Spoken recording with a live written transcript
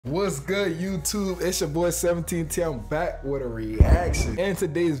What's good, YouTube? It's your boy 17T. I'm back with a reaction. In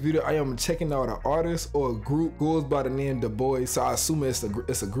today's video, I am checking out an artist or a group goes by the name The Boyz. So I assume it's a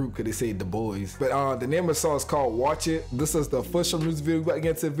group because they say The Boyz. But the name of the song is called Watch It. This is the official music video. We about to get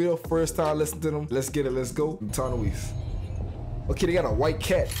into the video. First time listening to them. Let's get it. Let's go. Turn the wheels. Okay, they got a white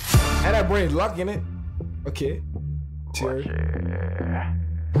cat. And that brain lock in it. Okay. Cherry.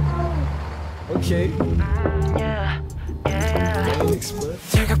 Okay.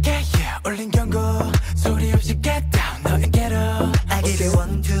 즐겁게 올린 경고 소리 없이 get down 너에게로 아기를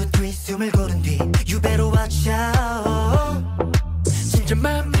 1, 2, 3 숨을 고른 뒤 You better watch out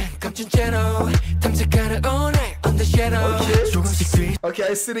진짜만 감춘 채로 탐색하는 all night on the shadow 조금씩 뒤 Okay,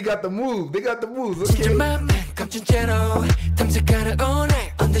 I see they got the move. They got the moves. Okay. 진짜만 감춘 채로 탐색하는 all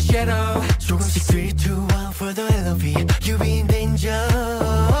night on the shadow 조금씩 3, 2, 1 for the LOV You be in danger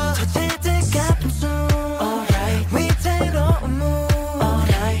터질 때가 품속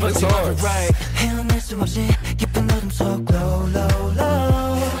It's hard. 헤어날 수 없이 깊은 어둠 속 low, low,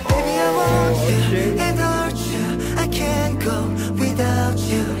 low Baby I want you and hurt you I can't go without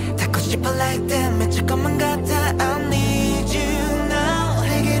you 닿고 싶어 like that 미칠 것만 같아 I need you now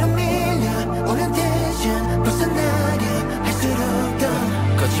내게로 밀려오는 tension 벗어나려 할수록 더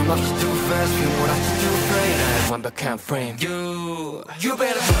거침없이 too fast feel what I too afraid 완벽한 frame You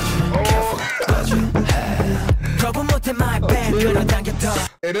better careful what you have 거부 못해 my bad 끌어당겨 더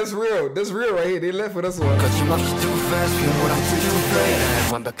Hey, that's real. That's real right here. They left for this one. 거침없이 too fast feel what I too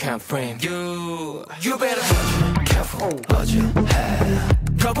afraid 완벽한 frame You better careful what you have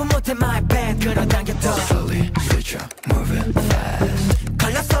거부 못해 my bad 끌어당겨 더 Slowly switch up moving fast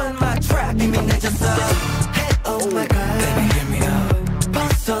걸렸어 in my trap 이미 늦었어 Hey oh my god Baby hit me up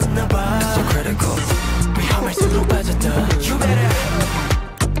벗어나봐 So critical 위험할수록 빠졌다 You better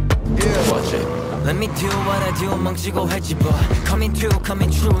watch it Let me do what I do 멍치고 할지 뭐 Coming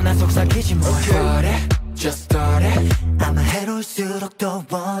true 난 속삭이지 뭐 Started, just started 아마 해로울수록 더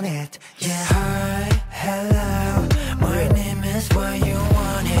want it Yeah Hi, hello My name is what you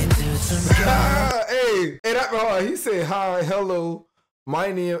wanted to some Hey, that hard. He said hi, hello.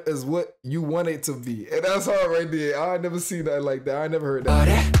 My name is what you want it to be. And that's hard right there. I never seen that like that. I never heard that.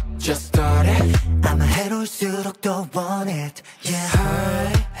 Started, just started 아마 해로울수록 더 want it Yeah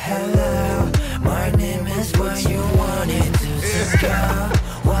Hi, hello My name is what you wanted to go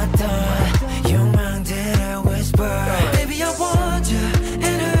What the 욕망들을 whisper Baby I want you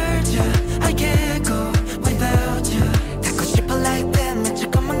and hurt you I can't go without you 닿고 싶어 like that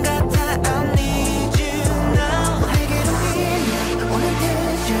미칠 것만 같아 I need you now 내게로 밀려오는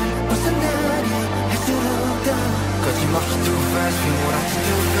tension 벗어나려 할수록 더 거침없이 too fast feel what I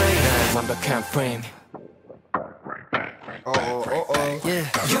too afraid 완벽한 frame Yeah,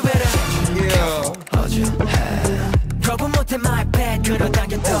 you better Yeah. hold your head 거부 못해 my bad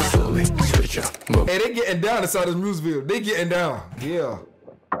끌어당겨 더 Slowly switch up move Hey, they getting down inside this music video. They getting down. Yeah.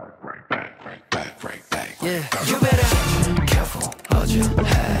 Yeah, you better careful hold your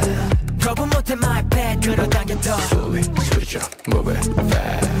head 거부 못해 my bad 끌어당겨 더 Slowly switch up move it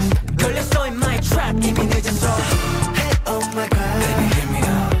fast 걸렸어 in my trap 이미 늦었어 Hey oh my god Baby hit me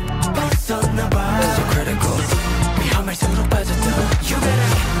up 벗어나봐 So critical 위험할수록 빠졌다 You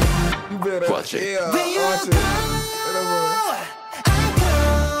better Watch it. Yeah, When you watch it. Whatever.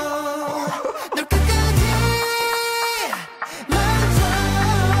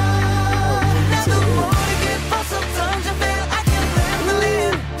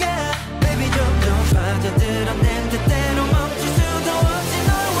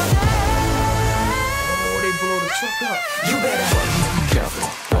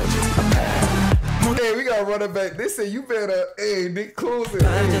 Hey, we gotta run it back. They say you better, hey, they close it.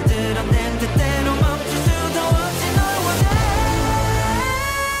 Hey.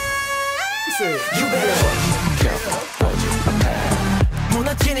 He said, you better careful what you have.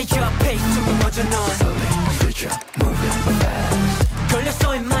 무너지는 옆에 숨이 멎어 넌 Switch up, move it fast.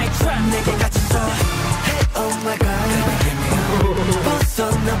 걸렸어 in my trap 내게 갇혔어 Hey oh my god Baby hit me up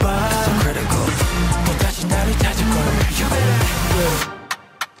벗어나봐 So critical 또 다시 나를 찾을걸 You better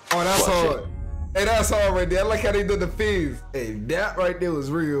Oh, that's hard. Hey, that's hard right there. I like how they did the phase. Hey, that right there was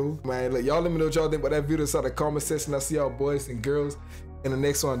real. Man, look, y'all let me know what y'all think about that video inside the comment section. I see y'all boys and girls in the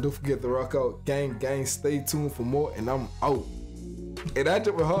next one. Don't forget to rock out. Gang, stay tuned for more. And I'm out. Hey, that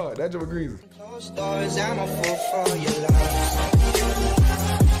jump was hard. That jump was greasy. Close doors, I'm a fool for your love.